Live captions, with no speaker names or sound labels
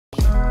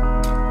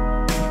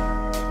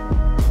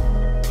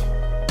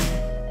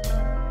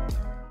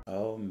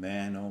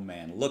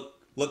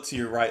Look to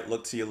your right,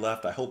 look to your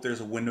left. I hope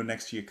there's a window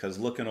next to you because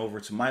looking over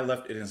to my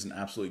left, it is an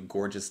absolutely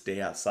gorgeous day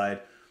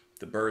outside.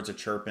 The birds are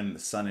chirping, the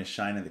sun is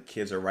shining, the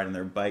kids are riding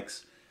their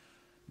bikes.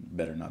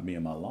 Better not be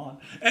on my lawn.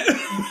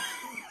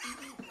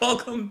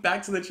 Welcome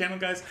back to the channel,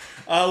 guys.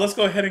 Let's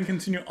go ahead and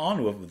continue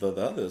on with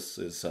this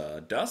is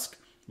Dusk.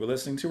 We're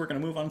going to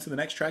move on to the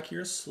next track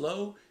here,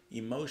 Slow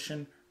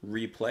Emotion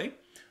Replay.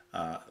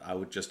 I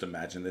would just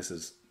imagine this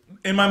is,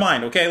 in my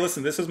mind, okay,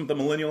 listen, this isn't the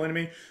millennial in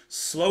me.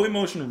 Slow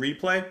Emotion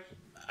Replay,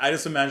 I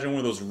just imagine one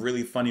of those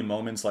really funny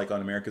moments like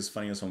on America's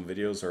Funniest Home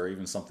Videos or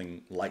even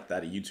something like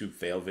that, a YouTube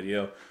fail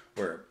video,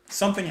 where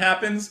something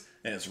happens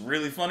and it's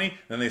really funny,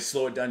 then they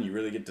slow it down, you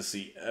really get to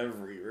see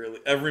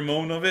every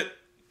moment of it.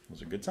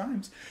 Those are good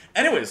times.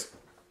 Anyways,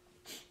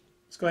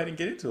 let's go ahead and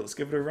get into it. Let's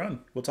give it a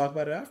run. We'll talk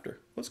about it after.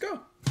 Let's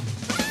go. A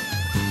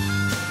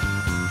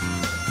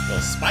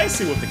little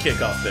spicy with the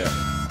kickoff there.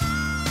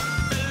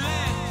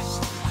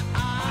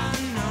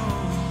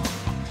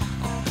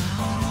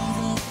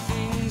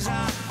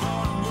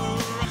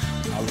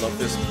 I love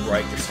this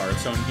bright guitar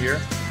tone here.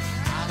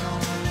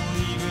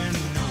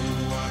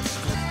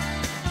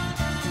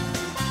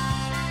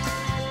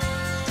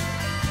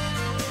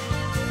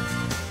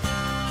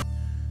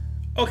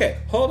 Okay,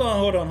 hold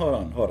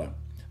on.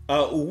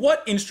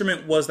 What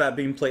instrument was that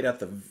being played at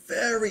the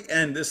very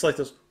end? It's like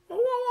this.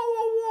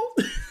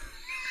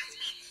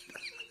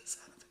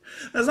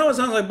 That's not what it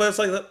sounds like, but it's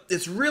like,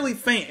 it's really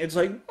faint. It's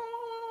like,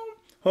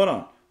 hold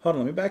on. Let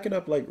me back it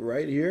up like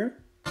right here.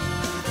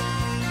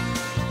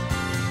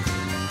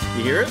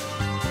 You hear it?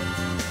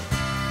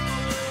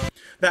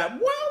 That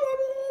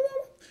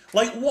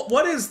like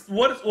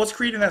what's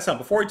creating that sound?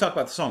 Before we talk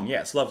about the song,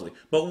 yeah, it's lovely.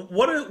 But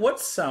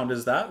what sound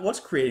is that? What's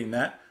creating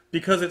that?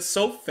 Because it's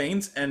so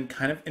faint and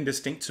kind of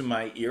indistinct to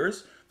my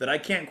ears that I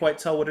can't quite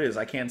tell what it is.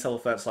 I can't tell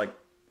if that's like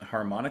a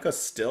harmonica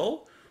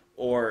still,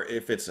 or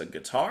if it's a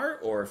guitar,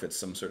 or if it's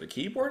some sort of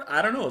keyboard.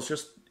 I don't know. It's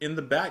just in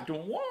the back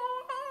doing wah.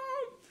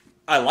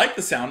 I like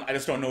the sound. I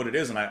just don't know what it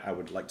is, and I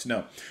would like to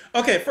know.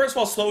 Okay, first of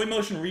all, Slow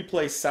Emotion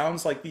Replay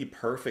sounds like the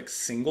perfect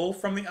single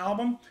from the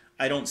album.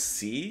 I don't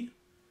see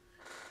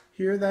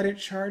here that it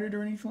charted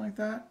or anything like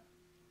that.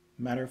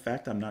 Matter of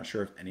fact, I'm not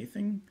sure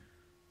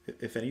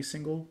if any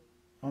single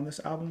on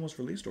this album was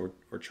released or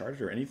charted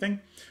or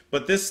anything.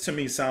 But this to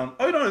me sound,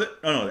 no,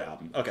 the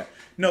album. Okay.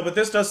 No, but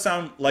this does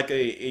sound like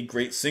a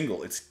great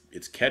single.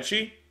 It's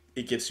catchy.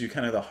 It gets you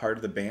kind of the heart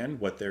of the band,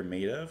 what they're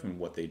made of and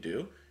what they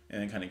do,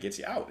 and it kind of gets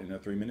you out in a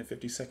 3-minute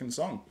 50-second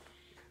song.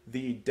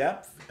 The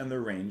depth and the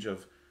range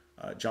of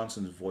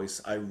Johnson's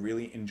voice, I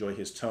really enjoy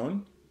his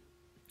tone.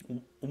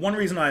 One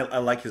reason I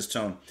like his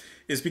tone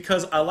is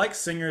because I like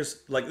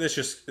singers, like this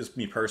just is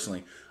me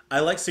personally, I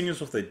like singers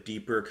with a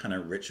deeper kind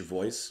of rich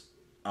voice.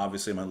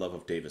 Obviously my love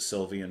of David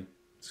Sylvian,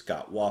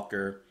 Scott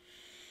Walker,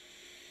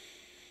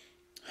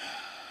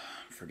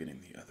 I'm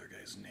forgetting the other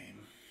guy's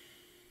name,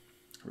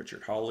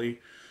 Richard Hawley.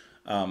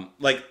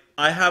 Like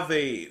I have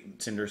a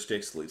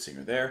Tindersticks, lead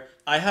singer there,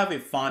 I have a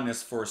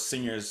fondness for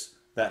singers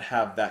that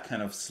have that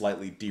kind of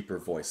slightly deeper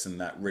voice and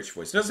that rich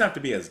voice. It doesn't have to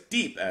be as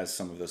deep as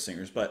some of those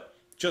singers, but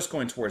just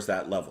going towards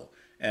that level.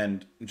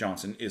 And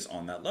Johnson is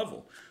on that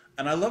level.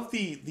 And I love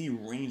the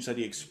range that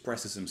he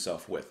expresses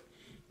himself with.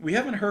 We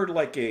haven't heard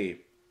like a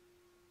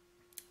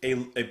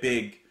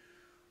big,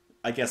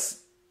 I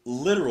guess,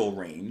 literal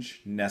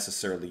range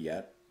necessarily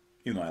yet.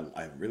 Even though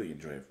I really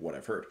enjoy what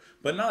I've heard.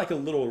 But not like a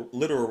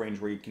literal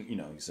range where you can,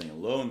 you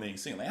sing low and then you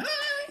sing like, ah!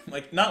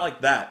 Like, not like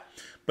that.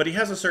 But he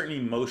has a certain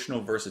emotional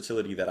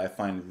versatility that I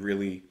find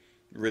really,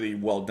 really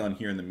well done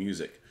here in the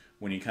music.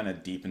 When he kind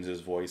of deepens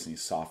his voice and he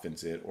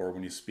softens it, or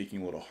when he's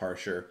speaking a little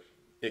harsher,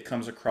 it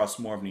comes across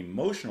more of an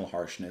emotional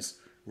harshness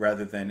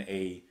rather than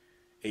a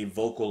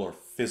vocal or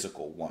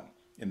physical one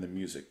in the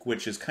music,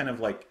 which is kind of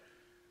like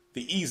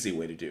the easy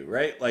way to do,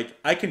 right? Like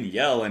I can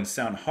yell and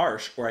sound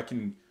harsh, or I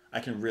can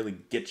really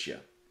get you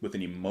with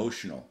an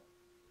emotional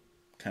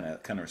kind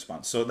of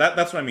response. So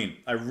that's what I mean.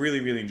 I really,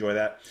 really enjoy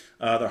that.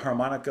 The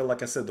harmonica,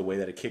 like I said, the way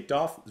that it kicked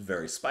off is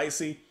very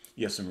spicy.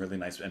 You have some really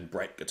nice and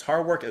bright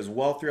guitar work as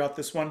well throughout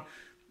this one.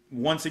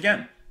 Once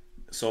again,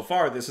 so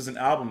far this is an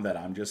album that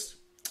I'm just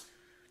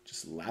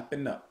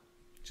lapping up,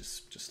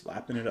 just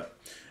lapping it up.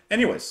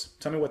 Anyways,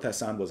 tell me what that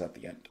sound was at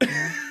the end.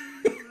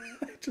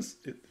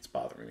 It's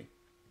bothering me.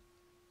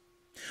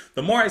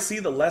 The more I see,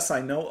 the less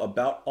I know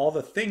about all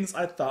the things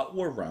I thought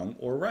were wrong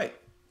or right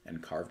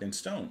and carved in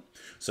stone.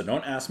 So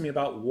don't ask me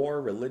about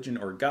war, religion,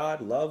 or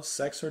God, love,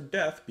 sex, or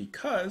death,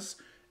 because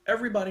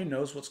everybody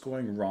knows what's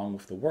going wrong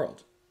with the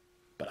world.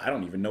 But I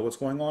don't even know what's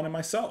going on in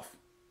myself.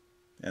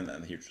 And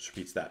then he just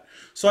repeats that.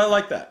 So I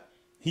like that.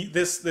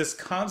 This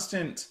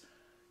constant,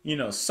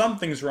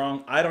 something's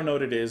wrong. I don't know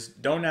what it is.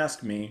 Don't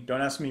ask me.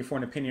 Don't ask me for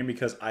an opinion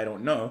because I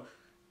don't know.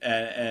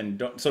 And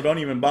don't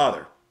even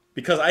bother.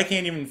 Because I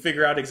can't even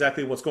figure out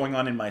exactly what's going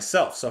on in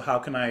myself. So how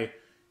can I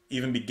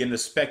even begin to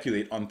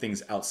speculate on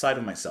things outside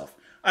of myself?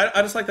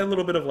 I just like that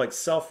little bit of like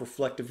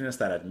self-reflectiveness,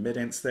 that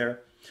admittance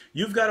there.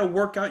 You've got to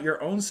work out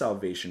your own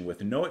salvation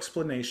with no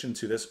explanation.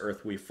 To this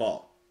earth we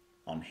fall.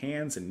 On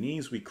hands and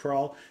knees we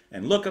crawl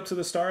and look up to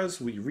the stars.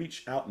 We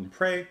reach out and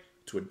pray.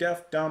 to a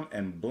deaf, dumb,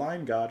 and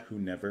blind God who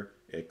never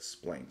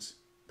explains.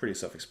 Pretty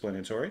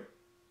self-explanatory.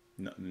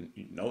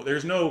 No,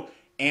 there's no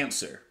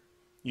answer.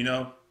 You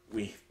know,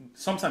 we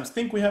sometimes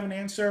think we have an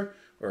answer,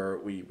 or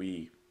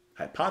we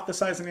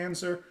hypothesize an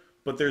answer,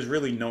 but there's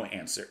really no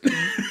answer.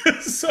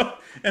 So,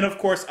 and of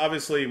course,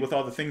 obviously, with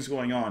all the things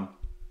going on,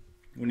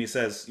 when he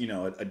says, you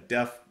know, a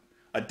deaf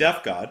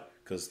God,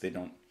 because they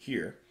don't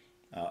hear,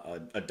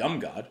 a dumb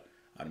God,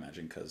 I'd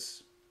imagine,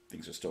 because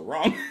things are still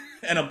wrong,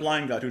 and a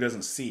blind God who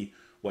doesn't see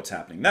what's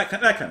happening. That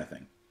kind of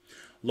thing.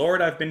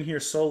 Lord, I've been here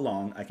so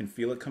long, I can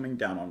feel it coming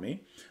down on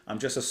me. I'm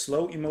just a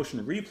slow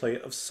emotion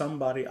replay of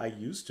somebody I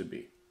used to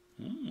be.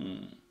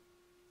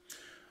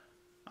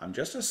 I'm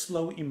just a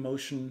slow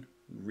emotion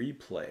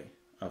replay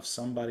of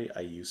somebody I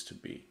used to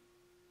be.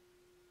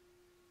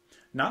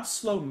 Not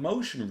slow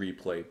motion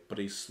replay, but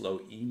a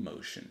slow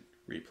emotion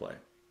replay.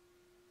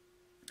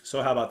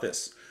 So how about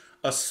this?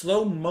 A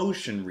slow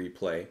motion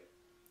replay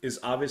is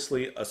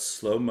obviously a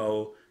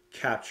slow-mo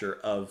capture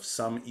of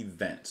some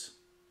event.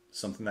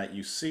 Something that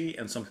you see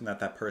and something that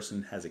that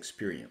person has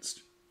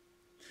experienced.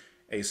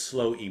 A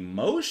slow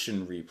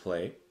emotion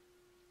replay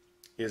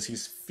is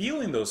he's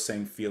feeling those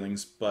same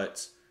feelings,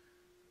 but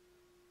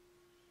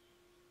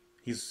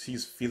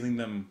he's feeling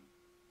them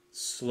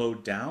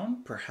slowed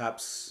down.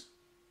 Perhaps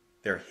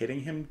they're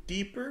hitting him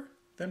deeper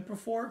than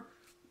before.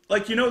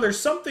 Like, you know, there's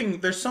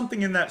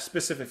something in that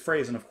specific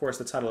phrase, and of course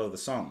the title of the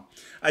song.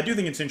 I do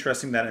think it's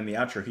interesting that in the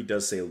outro he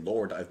does say,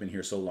 Lord, I've been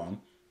here so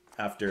long,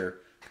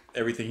 after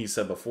everything he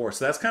said before.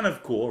 So that's kind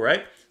of cool,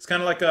 right? It's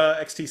kind of like a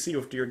XTC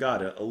with Dear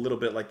God, a little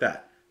bit like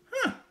that.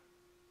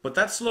 But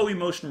that slow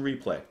emotion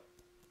replay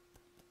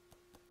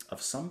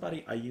of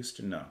somebody I used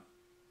to know.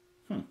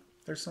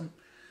 There's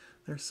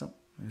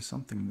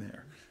something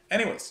there.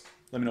 Anyways,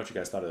 let me know what you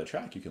guys thought of the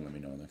track. You can let me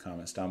know in the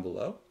comments down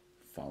below.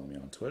 Follow me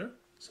on Twitter.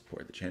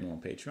 Support the channel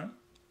on Patreon.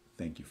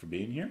 Thank you for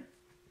being here.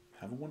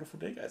 Have a wonderful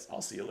day, guys.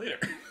 I'll see you later.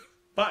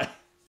 Bye.